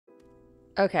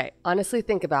Okay, honestly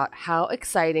think about how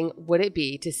exciting would it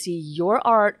be to see your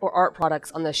art or art products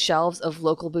on the shelves of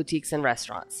local boutiques and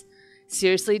restaurants.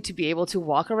 Seriously, to be able to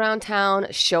walk around town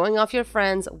showing off your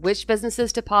friends which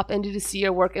businesses to pop into to see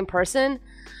your work in person.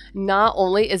 Not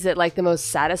only is it like the most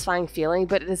satisfying feeling,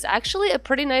 but it is actually a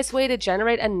pretty nice way to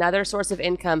generate another source of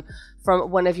income from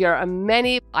one of your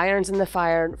many irons in the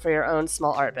fire for your own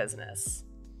small art business.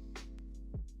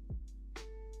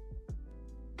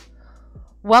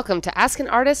 Welcome to Ask an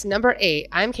Artist number 8.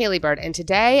 I'm Caleigh Bird, and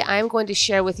today I'm going to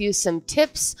share with you some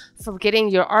tips for getting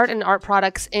your art and art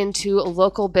products into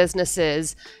local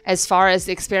businesses as far as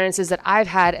the experiences that I've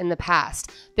had in the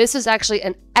past. This is actually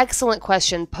an excellent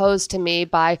question posed to me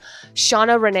by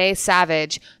Shona Renee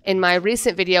Savage in my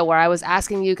recent video where I was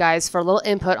asking you guys for a little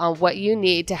input on what you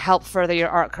need to help further your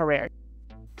art career.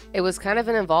 It was kind of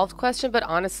an involved question, but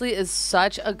honestly is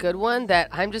such a good one that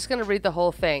I'm just going to read the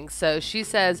whole thing. So she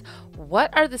says,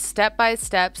 what are the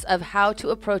step-by-steps of how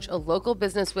to approach a local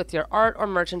business with your art or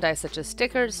merchandise such as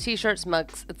stickers, t-shirts,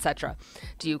 mugs, etc.?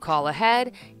 Do you call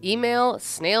ahead, email,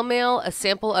 snail mail a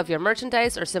sample of your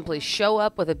merchandise, or simply show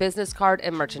up with a business card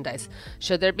and merchandise?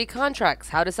 Should there be contracts?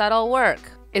 How does that all work?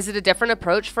 Is it a different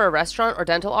approach for a restaurant or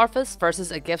dental office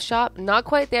versus a gift shop? Not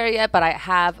quite there yet, but I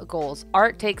have goals.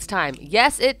 Art takes time.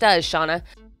 Yes, it does, Shona.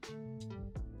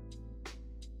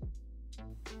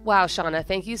 Wow, Shona,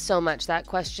 thank you so much. That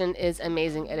question is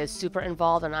amazing. It is super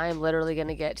involved, and I am literally going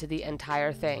to get to the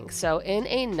entire thing. So in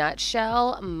a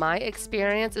nutshell, my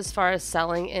experience as far as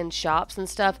selling in shops and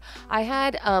stuff, I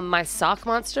had my sock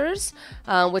monsters,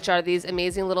 which are these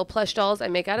amazing little plush dolls I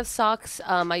make out of socks.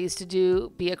 I used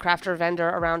to be a crafter vendor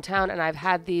around town, and I've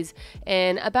had these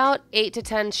in about 8 to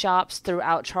 10 shops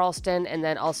throughout Charleston, and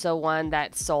then also one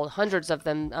that sold hundreds of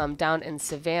them down in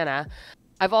Savannah.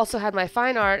 I've also had my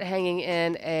fine art hanging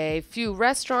in a few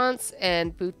restaurants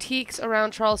and boutiques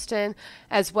around Charleston,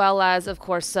 as well as, of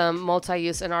course, some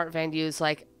multi-use and art venues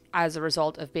like as a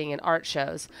result of being in art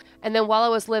shows. And then while I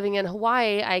was living in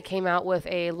Hawaii, I came out with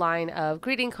a line of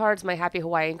greeting cards, my Happy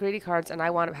Hawaiian greeting cards, and I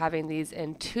wound up having these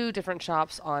in 2 different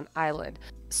shops on island.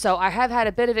 So I have had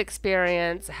a bit of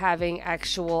experience having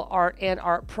actual art and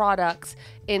art products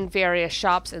in various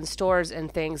shops and stores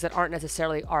and things that aren't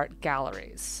necessarily art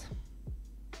galleries.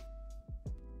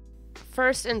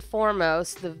 First and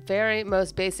foremost, the very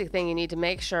most basic thing you need to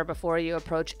make sure before you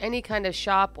approach any kind of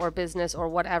shop or business or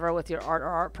whatever with your art or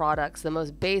art products, the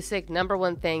most basic number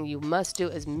one thing you must do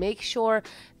is make sure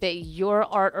that your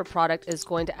art or product is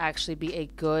going to actually be a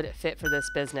good fit for this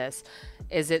business.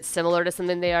 Is it similar to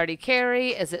something they already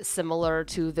carry? Is it similar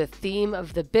to the theme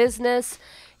of the business?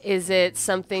 Is it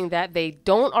something that they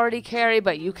don't already carry,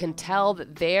 but you can tell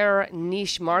that their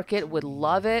niche market would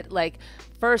love it? Like,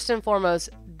 first and foremost,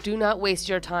 do not waste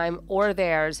your time or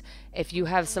theirs if you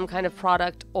have some kind of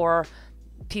product or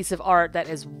piece of art that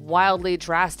is wildly,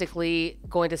 drastically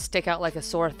going to stick out like a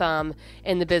sore thumb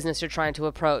in the business you're trying to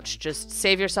approach. Just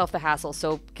save yourself the hassle.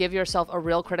 So give yourself a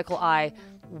real critical eye.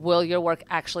 Will your work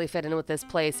actually fit in with this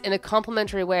place in a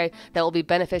complementary way that will be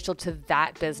beneficial to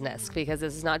that business? Because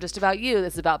this is not just about you,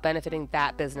 this is about benefiting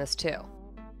that business too.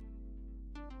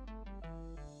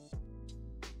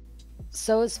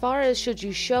 So as far as should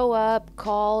you show up,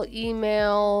 call,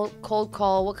 email, cold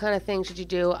call, what kind of things should you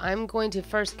do? I'm going to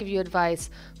first give you advice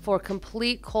for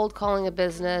complete cold calling a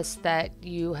business that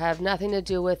you have nothing to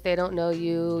do with. They don't know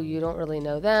you, you don't really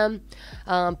know them.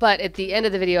 But at the end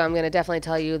of the video, I'm going to definitely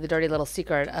tell you the dirty little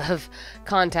secret of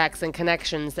contacts and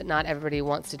connections that not everybody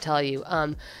wants to tell you.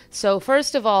 So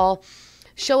first of all,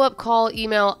 show up, call,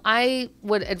 email. I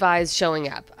would advise showing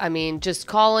up. I mean, just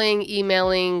calling,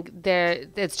 emailing,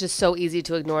 it's just so easy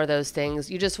to ignore those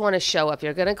things. You just want to show up.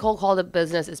 You're going to cold call the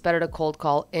business. It's better to cold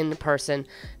call in person,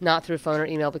 not through phone or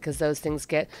email, because those things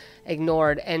get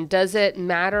ignored. And does it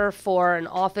matter for an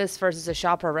office versus a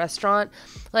shop or restaurant?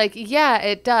 Like, yeah,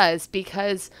 it does,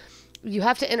 because you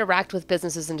have to interact with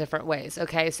businesses in different ways.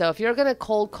 Okay, so if you're going to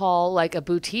cold call like a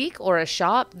boutique or a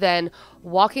shop, then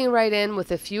walking right in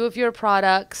with a few of your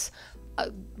products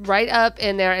right up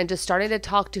in there and just starting to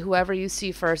talk to whoever you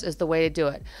see first is the way to do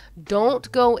it.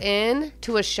 Don't go in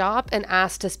to a shop and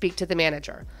ask to speak to the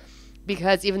manager,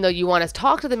 because even though you want to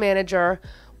talk to the manager,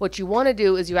 what you want to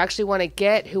do is you actually want to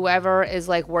get whoever is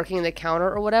like working the counter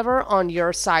or whatever on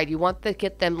your side. You want to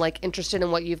get them like interested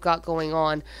in what you've got going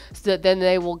on, so that then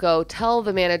they will go tell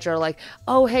the manager like,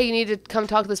 oh, hey, you need to come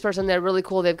talk to this person. They're really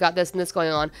cool. They've got this and this going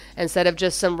on, instead of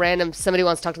just somebody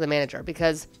wants to talk to the manager.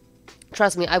 Because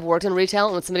trust me, I've worked in retail,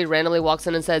 and when somebody randomly walks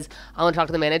in and says, I want to talk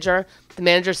to the manager, the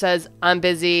manager says, I'm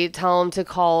busy, tell them to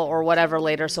call or whatever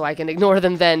later so I can ignore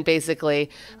them then, basically.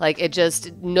 Like, it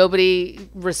just, nobody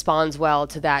responds well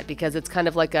to that because it's kind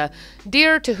of like a,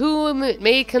 dear to whom it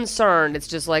may concern. It's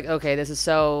just like, okay, this is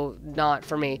so not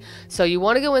for me. So you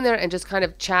want to go in there and just kind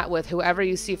of chat with whoever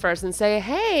you see first and say,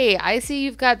 hey, I see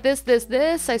you've got this.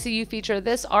 I see you feature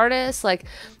this artist. Like,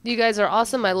 you guys are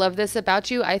awesome. I love this about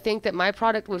you. I think that my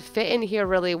product would fit in here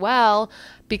really well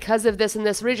because of this in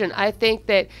this region. I think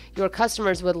that your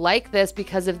customers would like this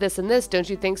because of this and this. Don't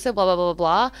you think so? Blah, blah, blah,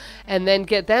 blah, blah. And then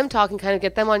get them talking, kind of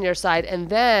get them on your side. And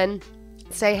then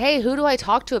say, hey, who do I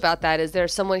talk to about that? Is there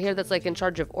someone here that's like in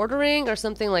charge of ordering or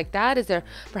something like that? Is there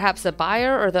perhaps a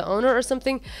buyer or the owner or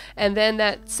something? And then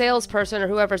that salesperson or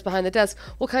whoever's behind the desk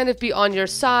will kind of be on your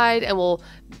side and will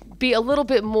be a little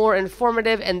bit more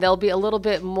informative, and they'll be a little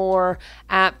bit more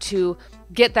apt to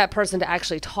get that person to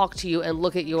actually talk to you and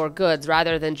look at your goods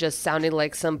rather than just sounding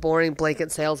like some boring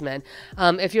blanket salesman.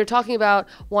 If you're talking about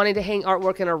wanting to hang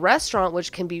artwork in a restaurant,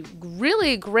 which can be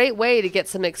really a great way to get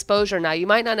some exposure. Now, you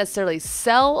might not necessarily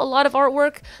sell a lot of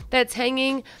artwork that's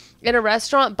hanging in a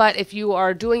restaurant, but if you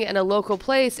are doing it in a local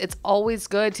place, it's always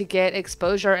good to get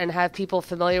exposure and have people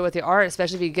familiar with your art,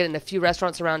 especially if you get in a few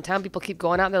restaurants around town. People keep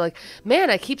going out and they're like,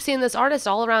 man, I keep seeing this artist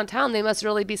all around town. They must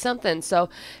really be something. So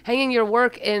hanging your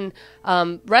work in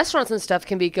restaurants and stuff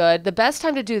can be good. The best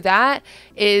time to do that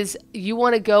is you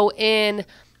want to go in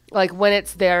like when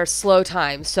it's their slow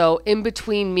time. So in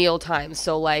between meal times.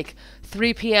 So like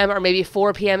 3 p.m. or maybe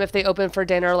 4 p.m. if they open for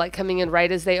dinner, like coming in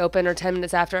right as they open or 10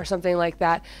 minutes after or something like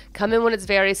that. Come in when it's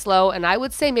very slow. And I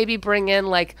would say maybe bring in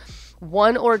like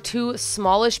 1 or 2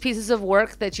 smallish pieces of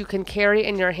work that you can carry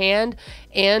in your hand,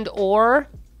 and or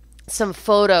some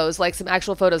photos, like some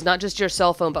actual photos, not just your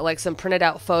cell phone, but like some printed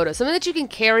out photos, something that you can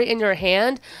carry in your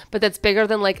hand, but that's bigger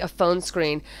than like a phone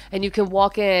screen. And you can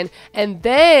walk in, and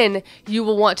then you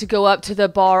will want to go up to the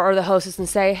bar or the hostess and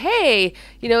say, hey,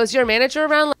 you know, is your manager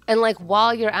around? And like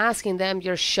while you're asking them,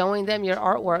 you're showing them your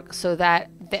artwork so that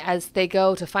as they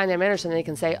go to find their manager, they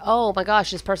can say, oh my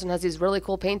gosh, this person has these really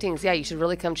cool paintings. Yeah, you should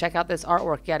really come check out this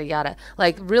artwork, yada, yada.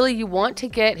 Like really, you want to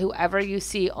get whoever you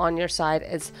see on your side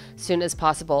as soon as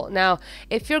possible. Now,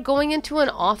 if you're going into an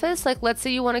office, like let's say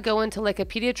you want to go into like a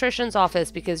pediatrician's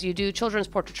office because you do children's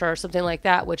portraiture or something like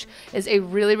that, which is a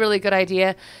really, really good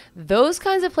idea. Those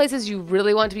kinds of places you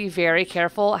really want to be very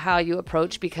careful how you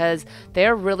approach, because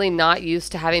they're really not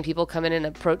used to having people come in and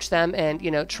approach them and,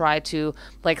 you know, try to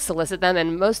like solicit them.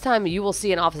 And most time you will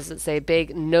see an office that say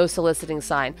big no soliciting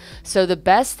sign. So the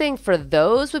best thing for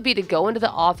those would be to go into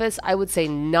the office, I would say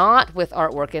not with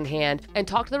artwork in hand, and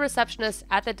talk to the receptionist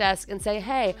at the desk and say,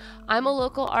 hey, I'm a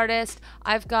local artist.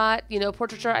 I've got, you know,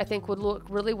 portraiture I think would look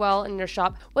really well in your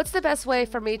shop. What's the best way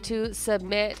for me to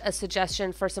submit a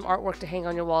suggestion for some artwork to hang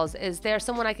on your walls? Is there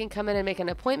someone I can come in and make an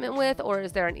appointment with, or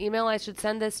is there an email I should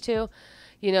send this to?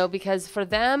 You know, because for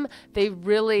them, they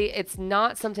really, it's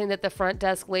not something that the front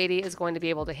desk lady is going to be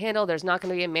able to handle. There's not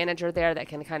going to be a manager there that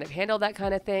can kind of handle that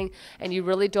kind of thing. And you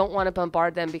really don't want to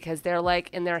bombard them because they're like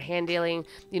in there handling,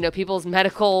 you know, people's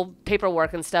medical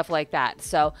paperwork and stuff like that.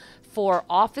 So for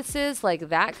offices like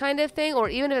that kind of thing, or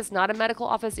even if it's not a medical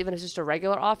office, even if it's just a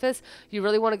regular office, you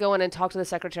really want to go in and talk to the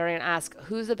secretary and ask,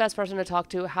 who's the best person to talk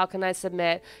to? How can I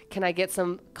submit? Can I get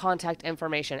some contact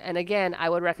information? And again, I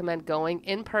would recommend going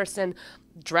in person,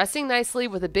 dressing nicely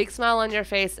with a big smile on your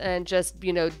face, and just,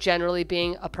 you know, generally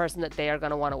being a person that they are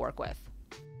going to want to work with.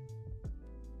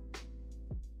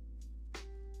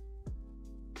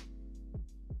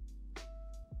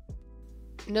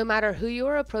 No matter who you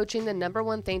are approaching, the number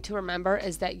one thing to remember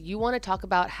is that you want to talk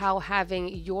about how having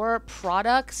your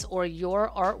products or your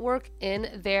artwork in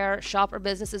their shop or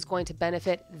business is going to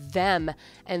benefit them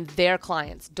and their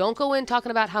clients. Don't go in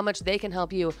talking about how much they can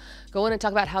help you. Go in and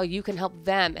talk about how you can help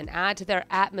them and add to their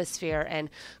atmosphere and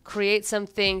create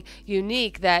something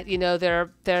unique that, you know, their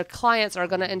clients are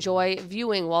going to enjoy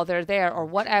viewing while they're there, or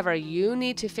whatever. You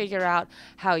need to figure out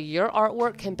how your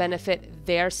artwork can benefit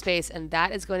their space, and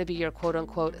that is going to be your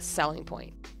quote-unquote selling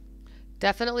point.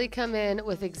 Definitely come in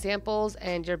with examples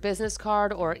and your business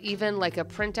card, or even like a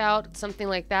printout, something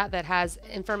like that, that has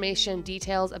information,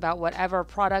 details about whatever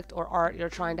product or art you're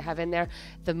trying to have in there.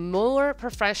 The more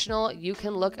professional you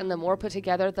can look and the more put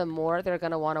together, the more they're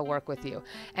going to want to work with you.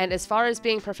 And as far as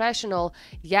being professional,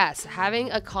 yes, having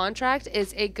a contract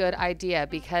is a good idea,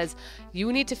 because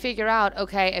you need to figure out,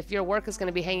 okay, if your work is going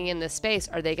to be hanging in this space,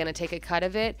 are they going to take a cut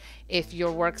of it if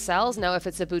your work sells? Now, if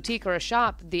it's a boutique or a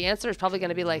shop, the answer is probably going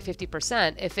to be like 50%.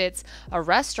 50%. If it's a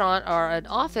restaurant or an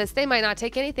office, they might not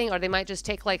take anything, or they might just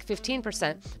take like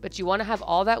 15%. But you want to have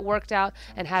all that worked out,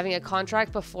 and having a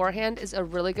contract beforehand is a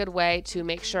really good way to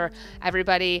make sure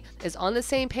everybody is on the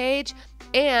same page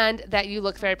and that you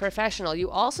look very professional. You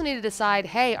also need to decide,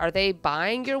 hey, are they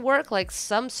buying your work? Like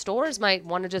some stores might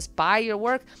want to just buy your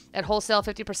work at wholesale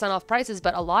 50% off prices,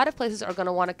 but a lot of places are going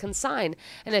to want to consign.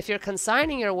 And if you're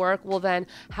consigning your work, well then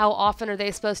how often are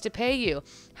they supposed to pay you?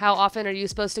 How often are you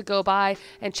supposed to go by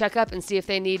and check up and see if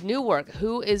they need new work?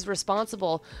 Who is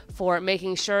responsible for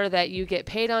making sure that you get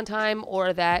paid on time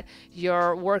or that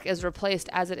your work is replaced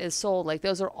as it is sold? Like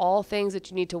those are all things that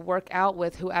you need to work out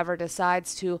with whoever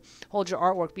decides to hold your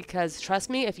artwork, because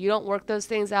trust me, if you don't work those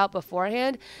things out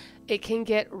beforehand, it can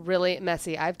get really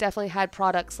messy. I've definitely had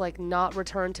products like not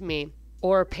returned to me,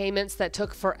 or payments that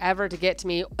took forever to get to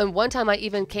me. And one time I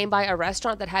even came by a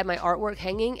restaurant that had my artwork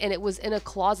hanging, and it was in a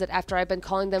closet after I'd been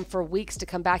calling them for weeks to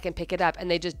come back and pick it up,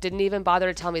 and they just didn't even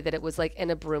bother to tell me that it was like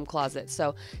in a broom closet.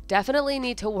 So definitely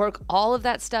need to work all of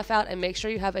that stuff out and make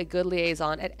sure you have a good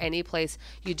liaison at any place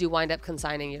you do wind up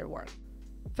consigning your work.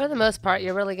 For the most part,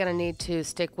 you're really going to need to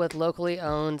stick with locally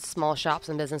owned small shops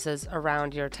and businesses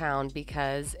around your town,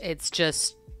 because it's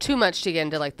just too much to get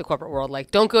into like the corporate world. Like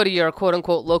don't go to your quote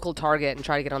unquote local Target and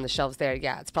try to get on the shelves there.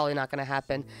 Yeah, it's probably not going to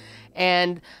happen.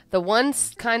 And the one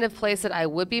kind of place that I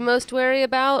would be most wary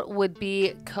about would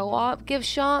be co-op gift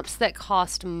shops that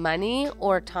cost money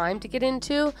or time to get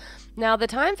into. Now, the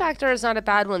time factor is not a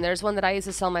bad one. There's one that I used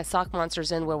to sell my sock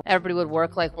monsters in where everybody would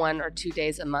work like 1 or 2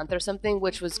 days a month or something,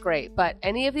 which was great. But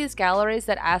any of these galleries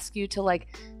that ask you to like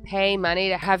pay money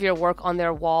to have your work on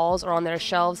their walls or on their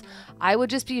shelves, I would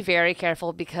just be very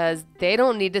careful, because they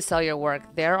don't need to sell your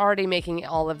work. They're already making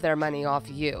all of their money off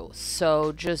you.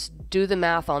 So just do the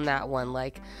math on that one.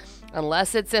 Like,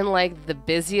 unless it's in like the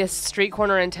busiest street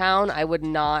corner in town, I would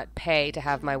not pay to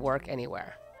have my work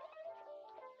anywhere.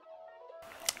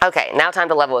 Okay, now time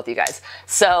to level with you guys.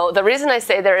 So the reason I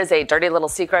say there is a dirty little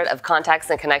secret of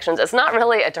contacts and connections, it's not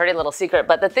really a dirty little secret,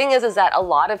 but the thing is that a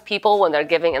lot of people, when they're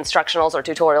giving instructionals or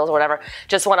tutorials or whatever,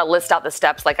 just want to list out the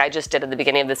steps like I just did at the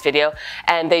beginning of this video,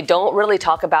 and they don't really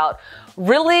talk about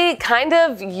really kind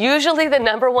of usually the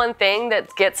number one thing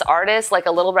that gets artists like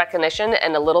a little recognition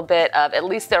and a little bit of at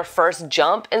least their first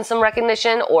jump in some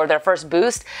recognition or their first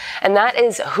boost, and that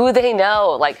is who they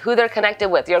know, like who they're connected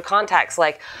with, your contacts,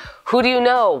 like who do you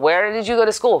know? Where did you go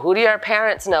to school? Who do your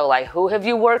parents know? Like, who have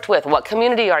you worked with? What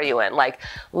community are you in? Like,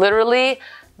 literally,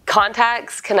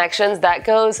 contacts, connections, that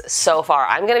goes so far.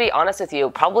 I'm going to be honest with you,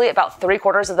 probably about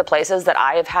 3/4 of the places that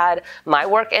I have had my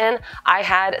work in, I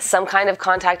had some kind of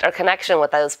contact or connection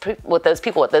with those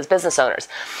people, with those business owners.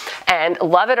 And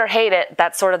love it or hate it,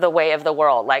 that's sort of the way of the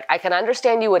world. Like, I can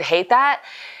understand you would hate that,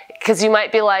 because you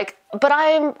might be like, but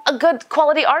I'm a good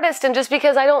quality artist, and just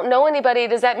because I don't know anybody,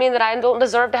 does that mean that I don't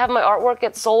deserve to have my artwork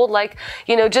get sold? Like,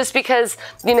 you know, just because,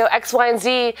 you know, X, Y, and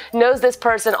Z knows this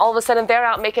person, all of a sudden they're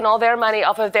out making all their money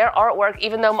off of their artwork,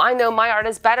 even though I know my art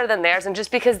is better than theirs. And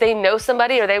just because they know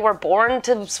somebody or they were born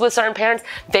to with certain parents,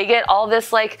 they get all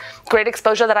this like great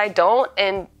exposure that I don't.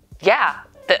 And yeah,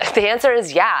 the answer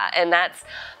is yeah. And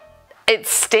it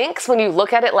stinks when you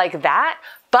look at it like that.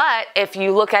 But if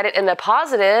you look at it in the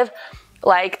positive,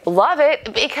 like, love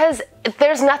it, because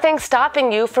there's nothing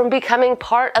stopping you from becoming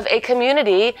part of a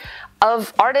community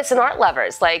of artists and art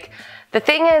lovers. Like, the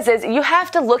thing is you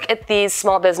have to look at these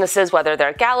small businesses, whether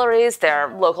they're galleries, they're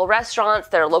local restaurants,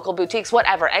 they're local boutiques,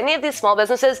 whatever. Any of these small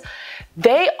businesses,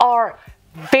 they are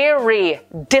very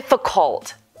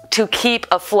difficult to keep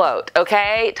afloat,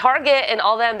 okay? Target and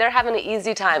all them, they're having an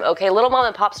easy time, okay? Little mom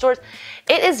and pop stores,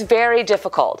 it is very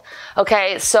difficult,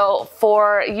 okay? So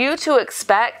for you to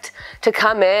expect to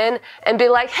come in and be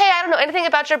like, hey, I don't know anything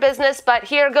about your business, but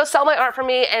here, go sell my art for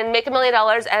me and make $1 million,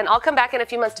 and I'll come back in a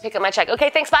few months to pick up my check. Okay,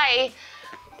 thanks, bye.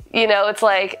 You know, it's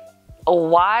like,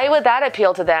 why would that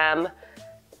appeal to them?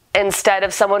 Instead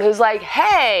of someone who's like,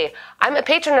 hey, I'm a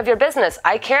patron of your business.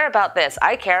 I care about this.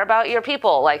 I care about your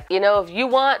people. Like, you know, if you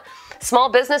want small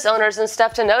business owners and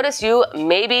stuff to notice you,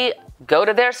 maybe go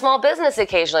to their small business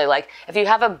occasionally. Like, if you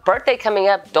have a birthday coming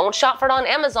up, don't shop for it on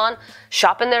Amazon.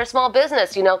 Shop in their small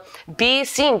business, you know, be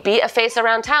seen, be a face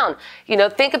around town. You know,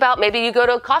 think about maybe you go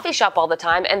to a coffee shop all the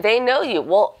time and they know you.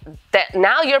 Well, that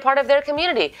now you're part of their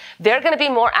community. They're going to be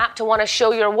more apt to want to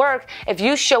show your work if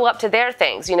you show up to their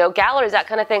things, you know, galleries, that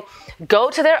kind of thing. Go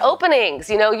to their openings.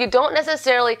 You know, you don't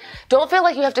feel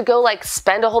like you have to go like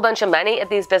spend a whole bunch of money at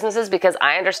these businesses, because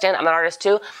I understand I'm an artist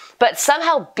too, but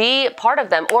somehow be part of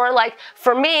them. Or like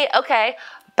for me, okay,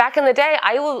 back in the day,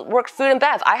 I worked food and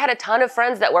bev. I had a ton of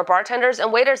friends that were bartenders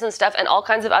and waiters and stuff in all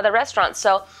kinds of other restaurants.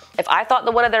 So if I thought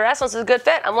that one of their restaurants was a good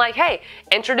fit, I'm like, hey,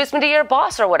 introduce me to your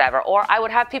boss or whatever. Or I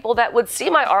would have people that would see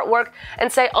my artwork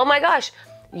and say, oh my gosh,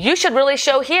 you should really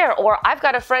show here, or I've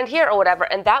got a friend here or whatever.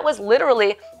 And that was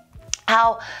literally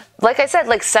how, like I said,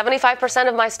 like 75%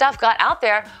 of my stuff got out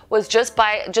there was just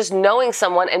by just knowing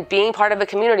someone and being part of a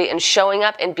community and showing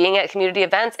up and being at community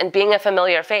events and being a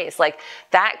familiar face. Like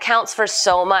that counts for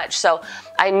so much. So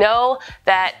I know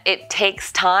that it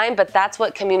takes time, but that's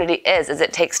what community is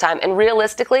it takes time. And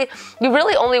realistically, you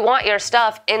really only want your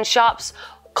stuff in shops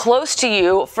close to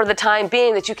you for the time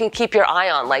being that you can keep your eye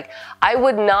on. Like I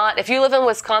would not, if you live in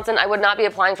Wisconsin, I would not be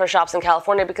applying for shops in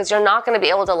California because you're not going to be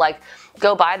able to like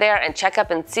go by there and check up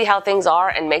and see how things are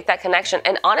and make that connection.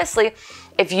 And honestly,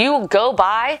 if you go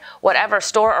by whatever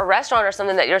store or restaurant or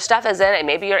something that your stuff is in and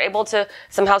maybe you're able to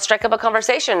somehow strike up a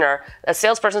conversation, or a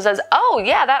salesperson says, oh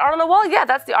yeah, that art on the wall, yeah,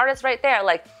 that's the artist right there.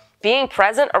 Like being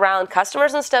present around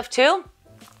customers and stuff too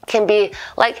can be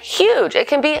like huge. It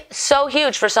can be so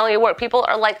huge for selling your work. People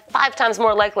are like 5 times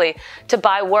more likely to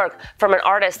buy work from an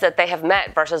artist that they have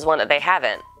met versus one that they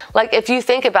haven't. Like if you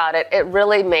think about it, it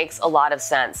really makes a lot of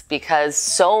sense, because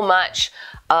so much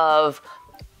of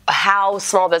how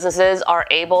small businesses are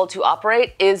able to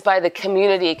operate is by the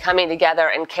community coming together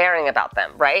and caring about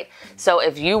them, right? So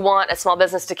if you want a small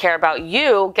business to care about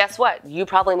you, guess what? You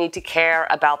probably need to care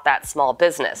about that small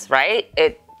business, right?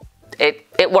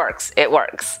 It works. It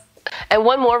works. And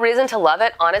one more reason to love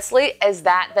it, honestly, is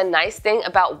that the nice thing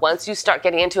about once you start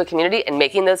getting into a community and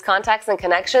making those contacts and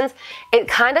connections, it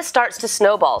kind of starts to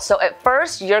snowball. So at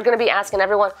first, you're going to be asking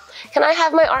everyone, can I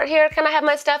have my art here? Can I have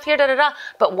my stuff here? Da, da, da.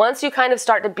 But once you kind of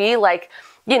start to be like,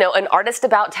 you know, an artist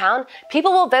about town,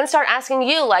 people will then start asking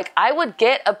you, like, I would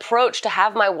get approached to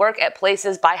have my work at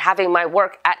places by having my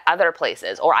work at other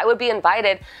places. Or I would be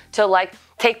invited to like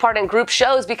take part in group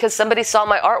shows because somebody saw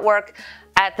my artwork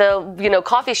at the, you know,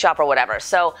 coffee shop or whatever.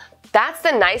 So that's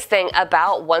the nice thing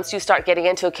about once you start getting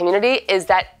into a community, is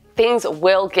that things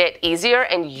will get easier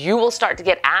and you will start to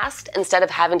get asked instead of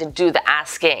having to do the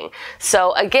asking.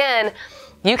 So again,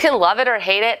 you can love it or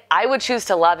hate it. I would choose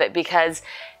to love it, because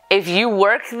if you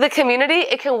work the community,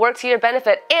 it can work to your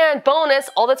benefit. And bonus,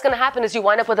 all that's going to happen is you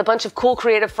wind up with a bunch of cool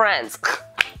creative friends.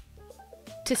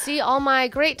 To see all my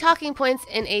great talking points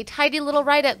in a tidy little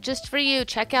write-up just for you,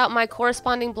 check out my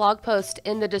corresponding blog post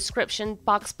in the description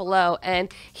box below.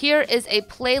 And here is a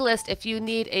playlist if you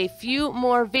need a few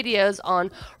more videos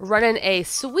on running a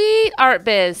sweet art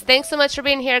biz. Thanks so much for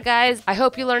being here, guys. I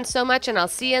hope you learned so much, and I'll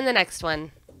see you in the next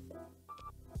one.